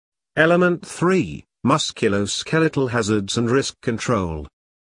Element 3, Musculoskeletal Hazards and Risk Control.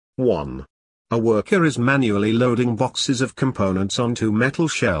 1. A worker is manually loading boxes of components onto metal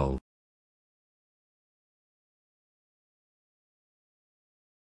shell.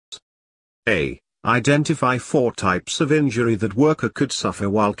 A. Identify 4 types of injury that worker could suffer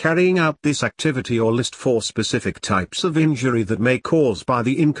while carrying out this activity, or list 4 specific types of injury that may cause by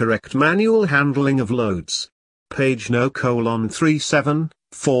the incorrect manual handling of loads. Page no: 37,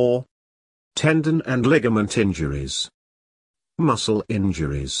 4. Tendon and ligament injuries. Muscle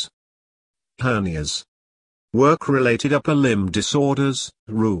injuries. Hernias. Work-related upper limb disorders,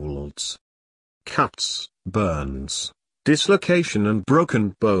 rules. Cuts, burns, dislocation and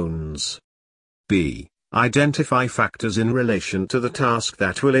broken bones. B. Identify factors in relation to the task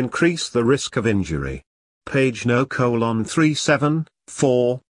that will increase the risk of injury. Page no: 37,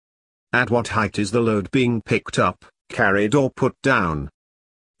 4. At what height is the load being picked up, carried or put down?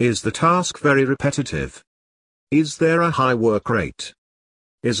 Is the task very repetitive? Is there a high work rate?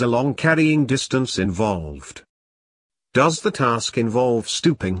 Is a long carrying distance involved? Does the task involve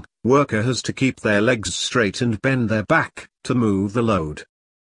stooping? Worker has to keep their legs straight and bend their back to move the load.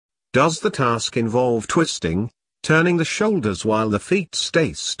 Does the task involve twisting, turning the shoulders while the feet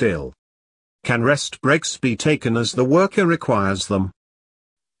stay still? Can rest breaks be taken as the worker requires them?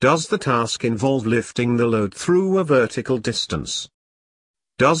 Does the task involve lifting the load through a vertical distance?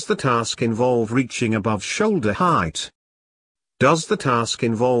 Does the task involve reaching above shoulder height? Does the task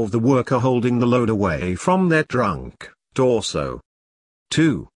involve the worker holding the load away from their trunk, torso?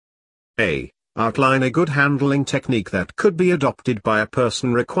 2. A. Outline a good handling technique that could be adopted by a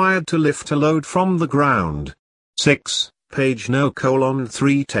person required to lift a load from the ground. 6. Page no: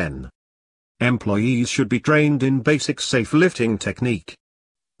 310. Employees should be trained in basic safe lifting technique.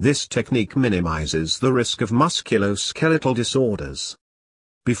 This technique minimizes the risk of musculoskeletal disorders.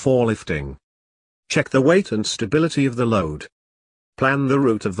 Before lifting, check the weight and stability of the load. Plan the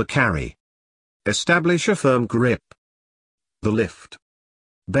route of the carry. Establish a firm grip. The lift.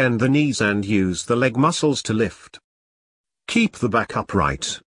 Bend the knees and use the leg muscles to lift. Keep the back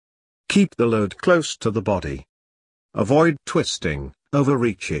upright. Keep the load close to the body. Avoid twisting,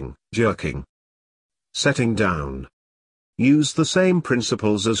 overreaching, jerking. Setting down. Use the same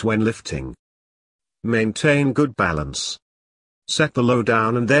principles as when lifting. Maintain good balance. Set the load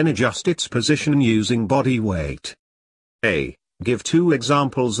down and then adjust its position using body weight. A. Give 2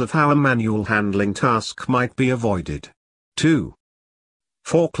 examples of how a manual handling task might be avoided. 2.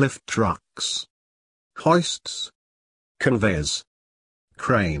 Forklift trucks. Hoists. Conveyors.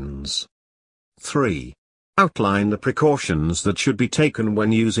 Cranes. 3. Outline the precautions that should be taken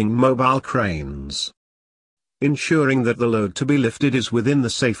when using mobile cranes. Ensuring that the load to be lifted is within the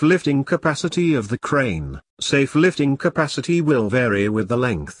safe lifting capacity of the crane. Safe lifting capacity will vary with the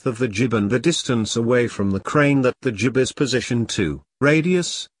length of the jib and the distance away from the crane that the jib is positioned to.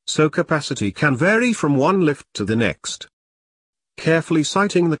 Radius, so capacity can vary from one lift to the next. Carefully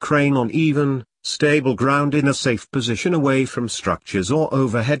sighting the crane on even, stable ground in a safe position away from structures or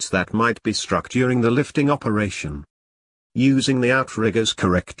overheads that might be struck during the lifting operation. Using the outriggers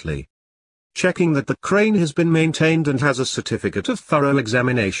correctly. Checking that the crane has been maintained and has a certificate of thorough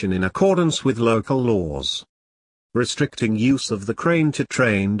examination in accordance with local laws. Restricting use of the crane to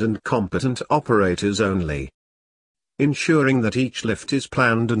trained and competent operators only. Ensuring that each lift is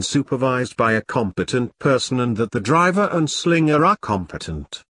planned and supervised by a competent person and that the driver and slinger are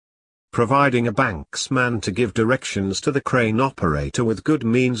competent. Providing a banksman to give directions to the crane operator with good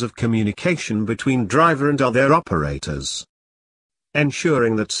means of communication between driver and other operators.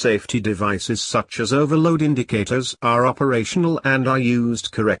 Ensuring that safety devices such as overload indicators are operational and are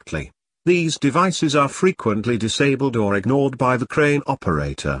used correctly. These devices are frequently disabled or ignored by the crane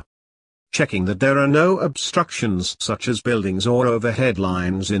operator. Checking that there are no obstructions such as buildings or overhead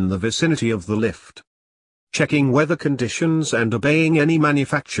lines in the vicinity of the lift. Checking weather conditions and obeying any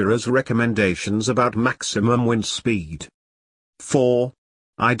manufacturer's recommendations about maximum wind speed. 4.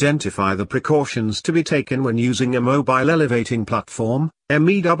 Identify the precautions to be taken when using a mobile elevating platform,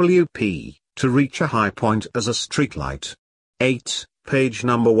 MEWP, to reach a high point as a streetlight. 8, page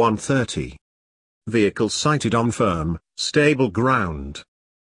number 130. Vehicle sighted on firm, stable ground.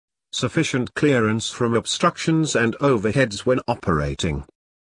 Sufficient clearance from obstructions and overheads when operating.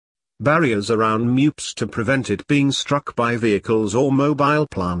 Barriers around MEWPs to prevent it being struck by vehicles or mobile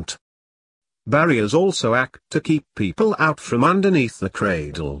plant. Barriers also act to keep people out from underneath the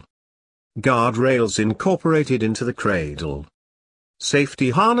cradle. Guardrails incorporated into the cradle.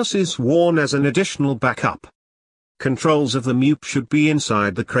 Safety harnesses worn as an additional backup. Controls of the MEWP should be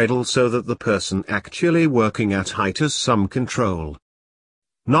inside the cradle so that the person actually working at height has some control.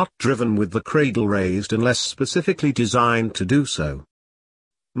 not driven with the cradle raised unless specifically designed to do so.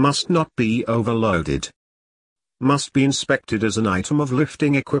 Must not be overloaded. Must be inspected as an item of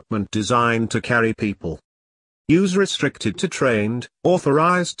lifting equipment designed to carry people. Use restricted to trained,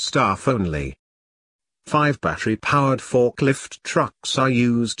 authorized staff only. 5 battery-powered forklift trucks are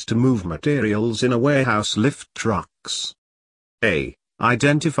used to move materials in a warehouse. Lift trucks. A.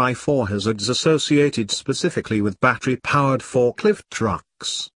 Identify 4 hazards associated specifically with battery-powered forklift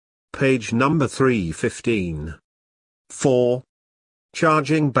trucks. Page number 315. 4.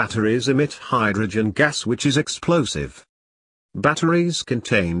 Charging batteries emit hydrogen gas which is explosive. Batteries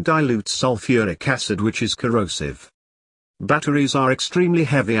contain dilute sulfuric acid which is corrosive. Batteries are extremely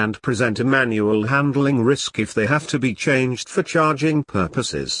heavy and present a manual handling risk if they have to be changed for charging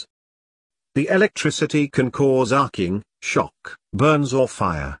purposes. The electricity can cause arcing, shock, burns or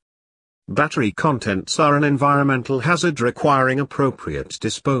fire. Battery contents are an environmental hazard requiring appropriate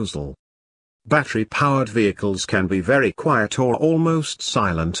disposal. Battery-powered vehicles can be very quiet or almost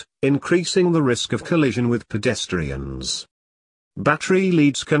silent, increasing the risk of collision with pedestrians. Battery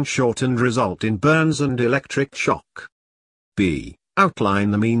leads can short and result in burns and electric shock. B.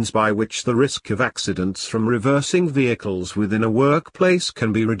 Outline the means by which the risk of accidents from reversing vehicles within a workplace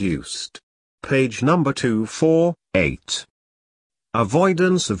can be reduced. Page number 248.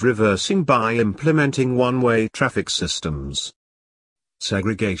 Avoidance of reversing by implementing one-way traffic systems.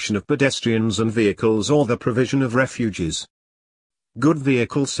 Segregation of pedestrians and vehicles or the provision of refuges. Good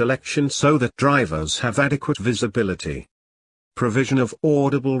vehicle selection so that drivers have adequate visibility. Provision of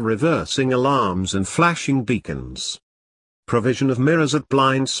audible reversing alarms and flashing beacons. Provision of mirrors at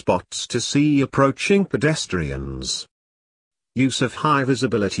blind spots to see approaching pedestrians. Use of high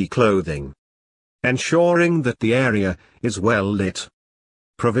visibility clothing. Ensuring that the area is well lit.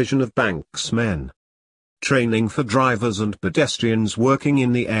 Provision of banksmen. Training for drivers and pedestrians working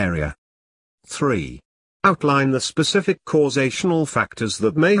in the area. 3. Outline the specific causational factors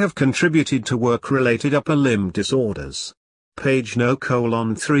that may have contributed to work-related upper limb disorders. Page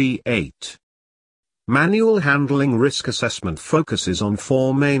 38. Manual handling risk assessment focuses on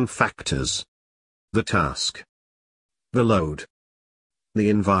 4 main factors. The task, the load,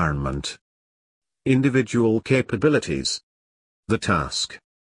 the environment, individual capabilities. The task.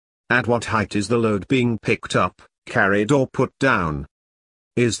 At what height is the load being picked up, carried or put down?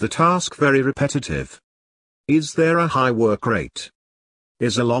 Is the task very repetitive? Is there a high work rate?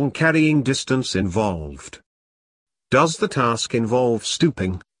 Is a long carrying distance involved? Does the task involve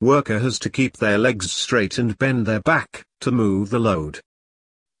stooping? Worker has to keep their legs straight and bend their back to move the load.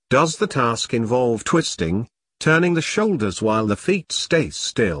 Does the task involve twisting, turning the shoulders while the feet stay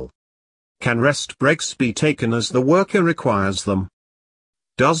still? Can rest breaks be taken as the worker requires them?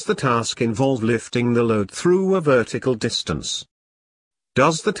 Does the task involve lifting the load through a vertical distance?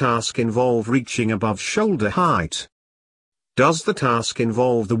 Does the task involve reaching above shoulder height? Does the task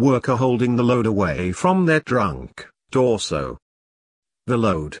involve the worker holding the load away from their trunk, torso? The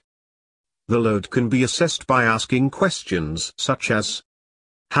load. The load can be assessed by asking questions such as: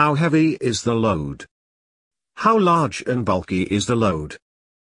 how heavy is the load? How large and bulky is the load?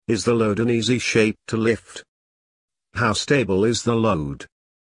 Is the load an easy shape to lift? How stable is the load?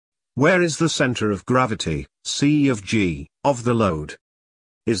 Where is the center of gravity, C of G, of the load?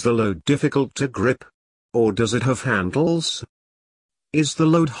 Is the load difficult to grip? Or does it have handles? Is the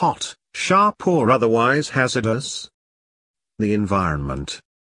load hot, sharp or otherwise hazardous? The environment.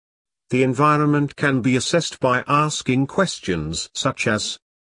 The environment can be assessed by asking questions such as: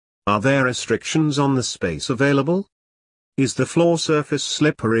 are there restrictions on the space available? Is the floor surface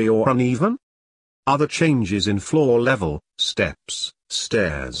slippery or uneven? Are there changes in floor level, steps,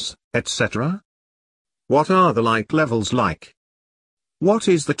 stairs, etc.? What are the light levels like? What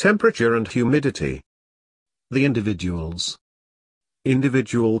is the temperature and humidity? The individuals.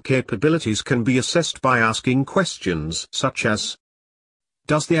 Individual capabilities can be assessed by asking questions such as: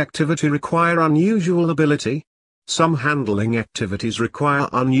 does the activity require unusual ability? Some handling activities require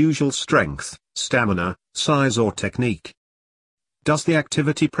unusual strength, stamina, size or technique. Does the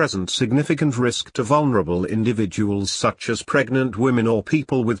activity present significant risk to vulnerable individuals such as pregnant women or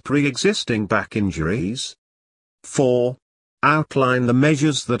people with pre-existing back injuries? 4. Outline the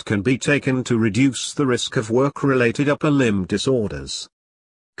measures that can be taken to reduce the risk of work-related upper limb disorders.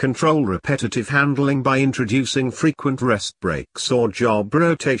 Control repetitive handling by introducing frequent rest breaks or job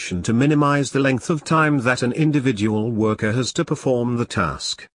rotation to minimize the length of time that an individual worker has to perform the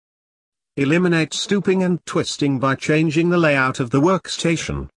task. Eliminate stooping and twisting by changing the layout of the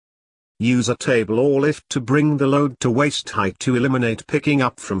workstation. Use a table or lift to bring the load to waist height to eliminate picking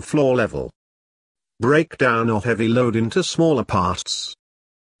up from floor level. Break down a heavy load into smaller parts.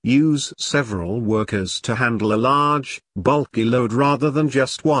 Use several workers to handle a large, bulky load rather than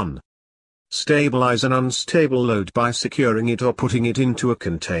just one. Stabilize an unstable load by securing it or putting it into a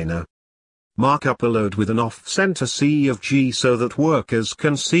container. Mark up a load with an off-center C of G so that workers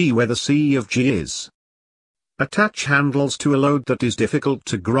can see where the C of G is. Attach handles to a load that is difficult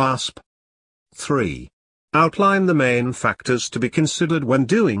to grasp. 3. Outline the main factors to be considered when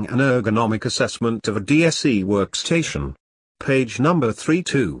doing an ergonomic assessment of a DSE workstation. Page number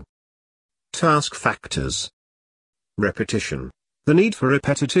 32. Task factors. Repetition. The need for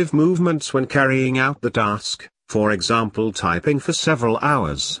repetitive movements when carrying out the task, for example typing for several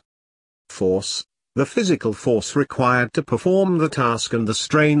hours. Force. The physical force required to perform the task and the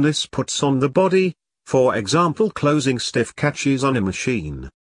strain this puts on the body, for example closing stiff catches on a machine.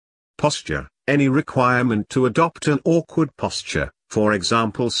 Posture. Any requirement to adopt an awkward posture, for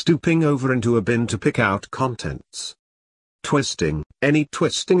example stooping over into a bin to pick out contents. Twisting. Any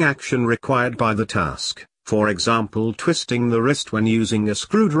twisting action required by the task, for example twisting the wrist when using a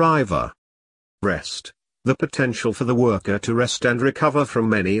screwdriver. Rest. The potential for the worker to rest and recover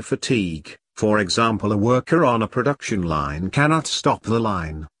from any fatigue, for example a worker on a production line cannot stop the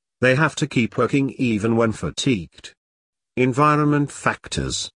line, they have to keep working even when fatigued. Environment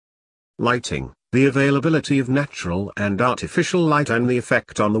factors. Lighting. The availability of natural and artificial light and the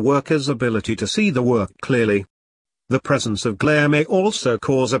effect on the worker's ability to see the work clearly. The presence of glare may also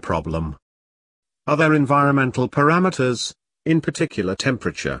cause a problem. Other environmental parameters, in particular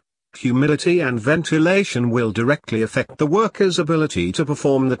temperature, humidity and ventilation will directly affect the worker's ability to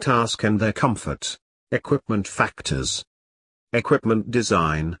perform the task and their comfort. Equipment factors. Equipment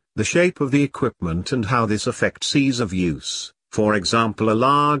design, the shape of the equipment and how this affects ease of use. For example a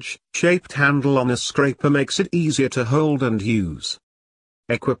large, shaped handle on a scraper makes it easier to hold and use.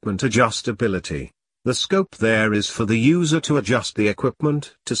 Equipment adjustability. The scope there is for the user to adjust the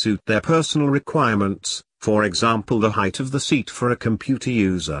equipment to suit their personal requirements, for example the height of the seat for a computer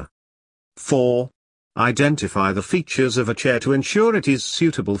user. 4. Identify the features of a chair to ensure it is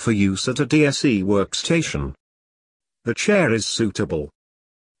suitable for use at a DSE workstation. The chair is suitable.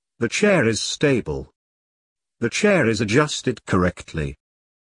 The chair is stable. The chair is adjusted correctly.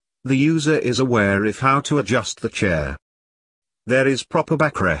 The user is aware of how to adjust the chair. There is proper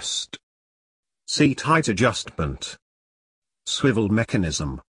backrest. Seat height adjustment. Swivel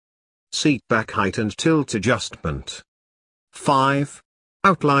mechanism. Seat back height and tilt adjustment. 5.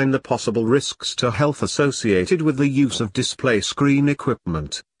 Outline the possible risks to health associated with the use of display screen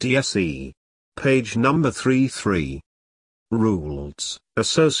equipment, DSE. Page number 33. Rules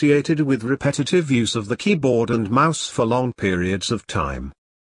associated with repetitive use of the keyboard and mouse for long periods of time.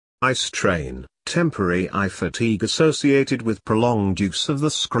 Eye strain, temporary eye fatigue associated with prolonged use of the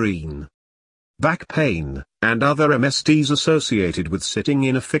screen. Back pain, and other MSTs associated with sitting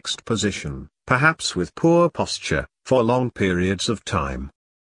in a fixed position, perhaps with poor posture, for long periods of time.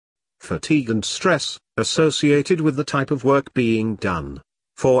 Fatigue and stress, associated with the type of work being done.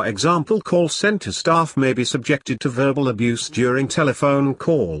 For example call center staff may be subjected to verbal abuse during telephone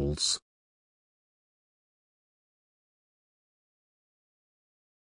calls.